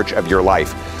in charge of your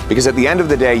life. Because at the end of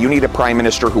the day, you need a prime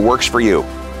minister who works for you.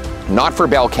 Not for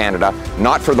Bell Canada,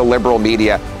 not for the liberal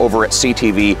media over at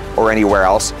CTV or anywhere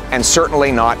else, and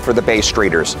certainly not for the Bay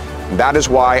Streeters. That is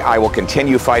why I will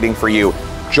continue fighting for you.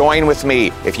 Join with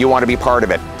me if you want to be part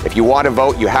of it. If you want to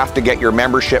vote, you have to get your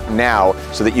membership now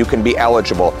so that you can be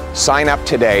eligible. Sign up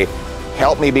today.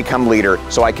 Help me become leader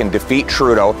so I can defeat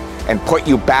Trudeau and put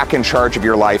you back in charge of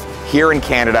your life here in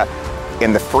Canada,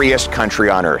 in the freest country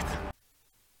on earth.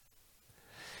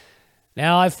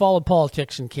 Now, I've followed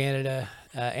politics in Canada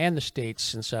and the States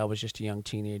since I was just a young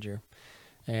teenager.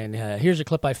 And here's a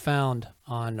clip I found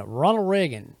on Ronald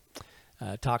Reagan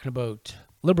talking about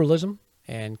liberalism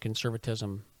and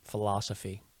conservatism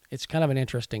philosophy. It's kind of an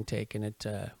interesting take, and it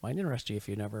might interest you if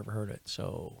you've never ever heard it.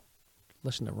 So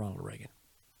listen to Ronald Reagan.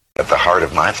 At the heart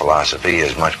of my philosophy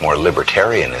is much more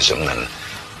libertarianism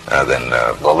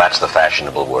well, that's the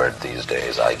fashionable word these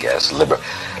days, I guess.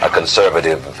 A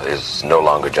conservative is no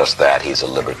longer just that. He's a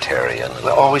libertarian.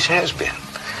 Always has been.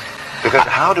 Because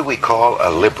how do we call a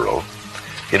liberal?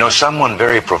 You know, someone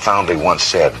very profoundly once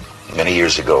said many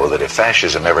years ago that if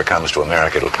fascism ever comes to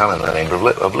America, it'll come in the name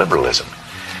of liberalism.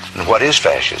 And what is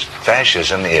fascism?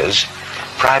 Fascism is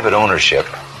private ownership,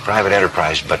 private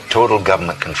enterprise, but total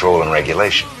government control and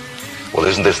regulation. Well,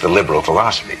 isn't this the liberal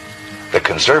philosophy? The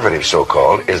conservative,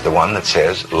 so-called, is the one that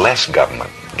says less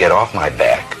government, get off my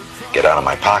back, get out of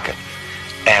my pocket,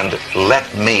 and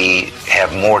let me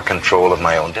have more control of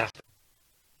my own destiny.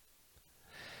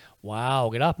 Wow,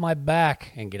 get off my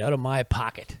back and get out of my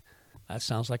pocket. That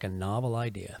sounds like a novel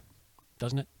idea,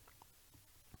 doesn't it?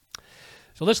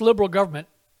 So this Liberal government,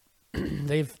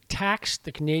 they've taxed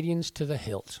the Canadians to the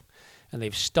hilt, and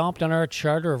they've stomped on our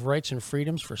Charter of Rights and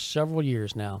Freedoms for several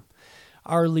years now.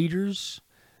 Our leaders,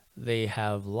 they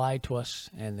have lied to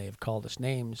us, and they've called us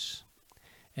names,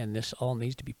 and this all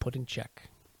needs to be put in check.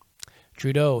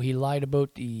 Trudeau, he lied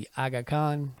about the Aga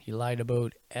Khan, he lied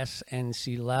about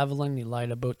SNC-Lavalin, he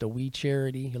lied about the We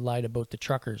Charity, he lied about the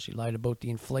truckers, he lied about the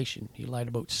inflation, he lied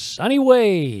about Sunny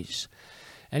Ways,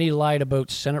 and he lied about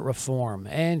Senate reform,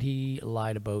 and he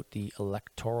lied about the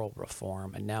electoral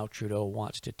reform, and now Trudeau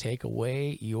wants to take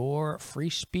away your free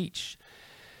speech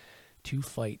to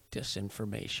fight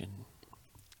disinformation.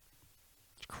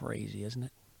 It's crazy, isn't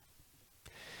it?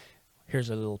 Here's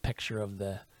a little picture of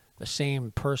the same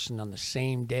person on the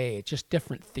same day. It's just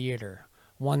different theater.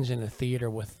 One's in a theater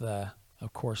with,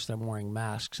 of course, them wearing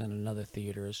masks, and another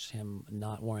theater is him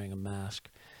not wearing a mask.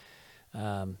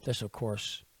 This, of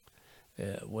course,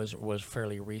 was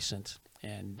fairly recent,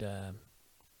 and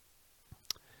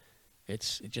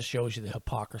it just shows you the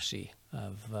hypocrisy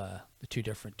of the two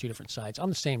different sides on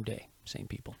the same day, same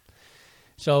people.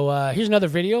 So here's another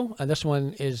video. This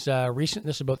one is recent.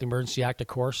 This is about the Emergency Act, of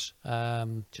course,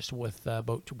 just with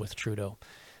Trudeau.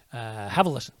 Have a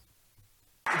listen.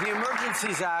 The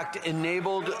Emergencies Act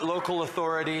enabled local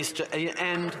authorities to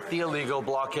end the illegal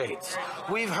blockades.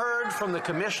 We've heard from the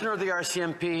Commissioner of the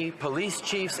RCMP, police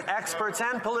chiefs, experts,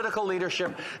 and political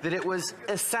leadership that it was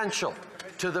essential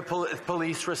to the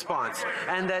police response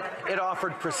and that it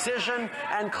offered precision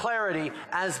and clarity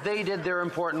as they did their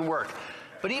important work.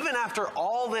 But even after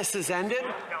all this has ended,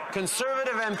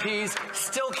 Conservative MPs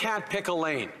still can't pick a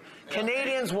lane.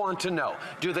 Canadians want to know,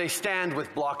 do they stand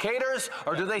with blockaders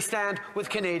or do they stand with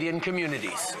Canadian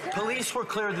communities? Police were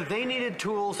clear that they needed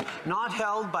tools not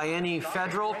held by any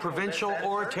federal, provincial,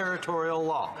 or territorial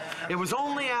law. It was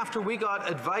only after we got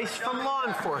advice from law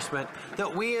enforcement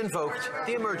that we invoked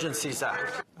the Emergencies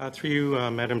Act. Through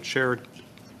you, Madam Chair,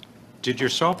 did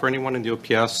yourself or anyone in the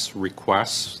OPS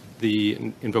request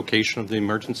the invocation of the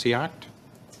Emergency Act?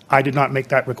 I did not make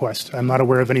that request. I'm not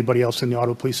aware of anybody else in the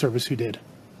Ottawa Police Service who did.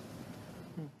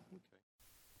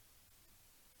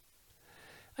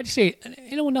 I just say,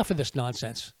 enough of this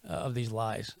nonsense, of these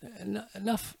lies.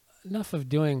 Enough of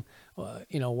doing,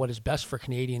 what is best for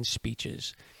Canadian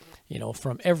speeches,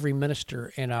 from every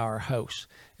minister in our House.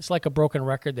 It's like a broken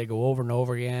record. They go over and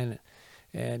over again,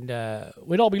 and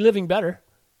we'd all be living better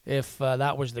if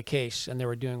that was the case and they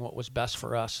were doing what was best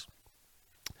for us.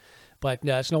 But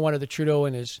it's no wonder that Trudeau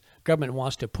and his government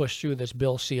wants to push through this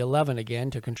Bill C-11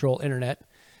 again to control internet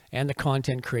and the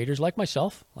content creators like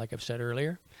myself, like I've said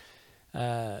earlier,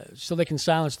 so they can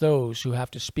silence those who have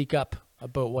to speak up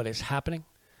about what is happening,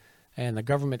 and the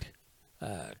government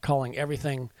calling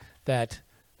everything that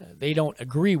they don't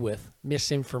agree with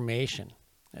misinformation.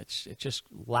 It's just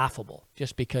laughable.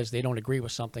 Just because they don't agree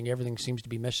with something, everything seems to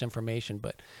be misinformation.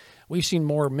 But we've seen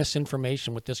more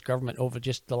misinformation with this government over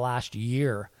just the last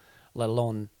year, let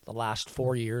alone the last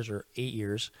 4 years or 8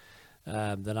 years,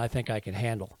 than I think I can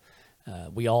handle.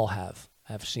 We all have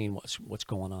seen what's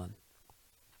going on.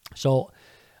 So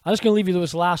I'm just going to leave you with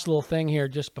this last little thing here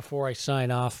just before I sign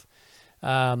off.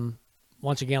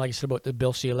 Once again, like I said about the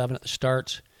Bill C-11 at the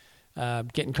start,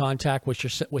 get in contact with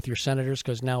your senators,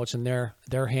 because now it's in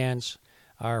their hands.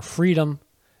 Our freedom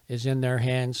is in their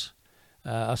hands,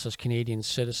 us as Canadian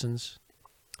citizens.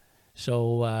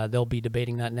 So they'll be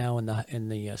debating that now in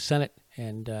the Senate,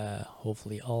 and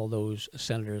hopefully all those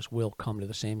senators will come to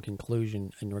the same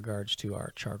conclusion in regards to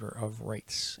our Charter of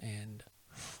Rights and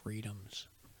Freedoms.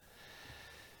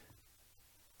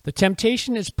 The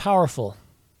temptation is powerful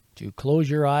to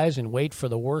close your eyes and wait for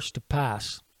the worst to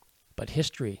pass, but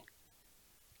history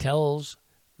tells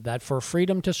that for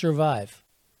freedom to survive,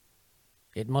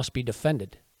 it must be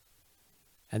defended,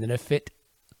 and that if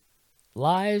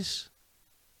lies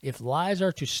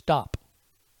are to stop,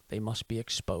 they must be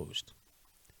exposed.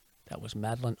 That was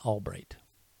Madeleine Albright.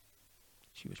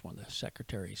 She was one of the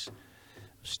secretaries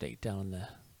of state down in the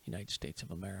United States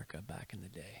of America back in the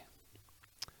day.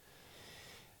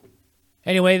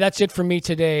 Anyway, that's it for me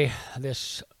today,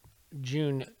 this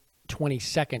June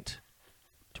 22nd,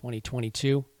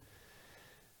 2022.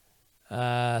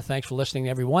 Thanks for listening,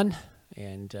 everyone,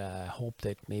 and hope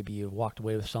that maybe you walked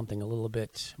away with something a little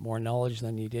bit more knowledge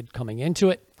than you did coming into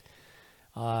it.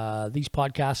 These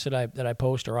podcasts that I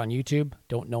post are on YouTube.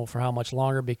 Don't know for how much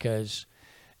longer because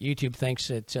YouTube thinks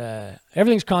that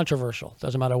everything's controversial.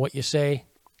 Doesn't matter what you say,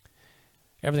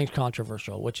 everything's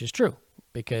controversial, which is true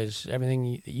because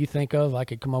everything you think of, I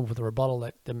could come up with a rebuttal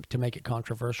to make it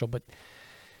controversial. But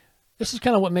this is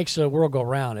kind of what makes the world go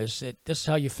round. This is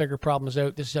how you figure problems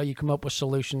out. This is how you come up with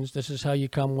solutions. This is how you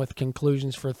come with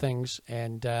conclusions for things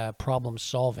and problem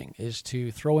solving, is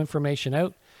to throw information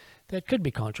out that could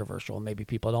be controversial. Maybe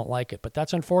people don't like it, but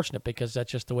that's unfortunate because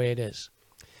that's just the way it is.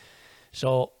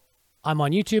 So I'm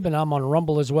on YouTube and I'm on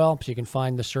Rumble as well. So you can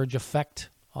find The Surge Effect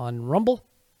on Rumble.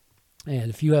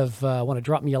 And if you want to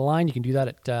drop me a line, you can do that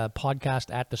at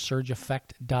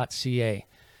podcast@thesurgeeffect.ca.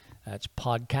 That's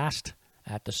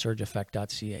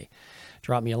podcast@thesurgeeffect.ca.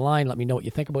 Drop me a line. Let me know what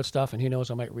you think about stuff. And who knows,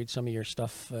 I might read some of your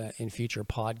stuff in future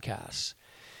podcasts.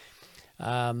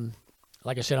 Like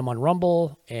I said, I'm on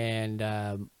Rumble, and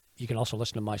you can also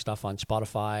listen to my stuff on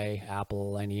Spotify,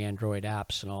 Apple, any Android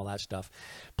apps, and all that stuff.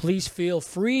 Please feel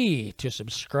free to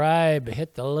subscribe.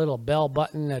 Hit the little bell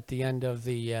button at the end of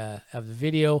the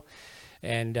video,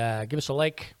 and give us a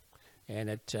like. And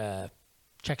it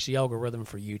checks the algorithm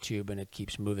for YouTube, and it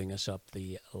keeps moving us up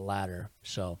the ladder.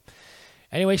 So,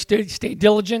 anyway, stay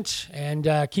diligent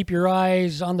and keep your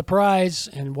eyes on the prize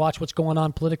and watch what's going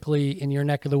on politically in your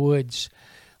neck of the woods.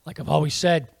 Like I've always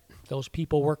said, those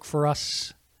people work for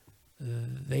us.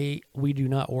 We do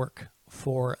not work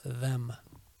for them.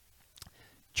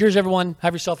 Cheers, everyone.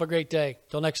 Have yourself a great day.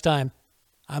 Till next time,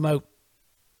 I'm out.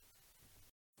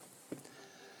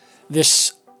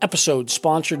 This episode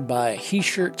sponsored by He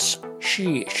Shirts,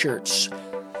 She Shirts.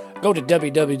 Go to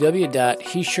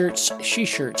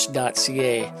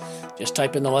www.heshirtssheshirts.ca. Just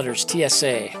type in the letters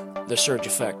TSA, The Surge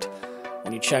Effect.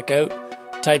 When you check out,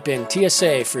 type in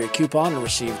TSA for your coupon and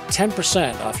receive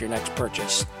 10% off your next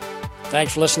purchase.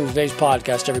 Thanks for listening to today's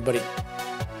podcast, everybody.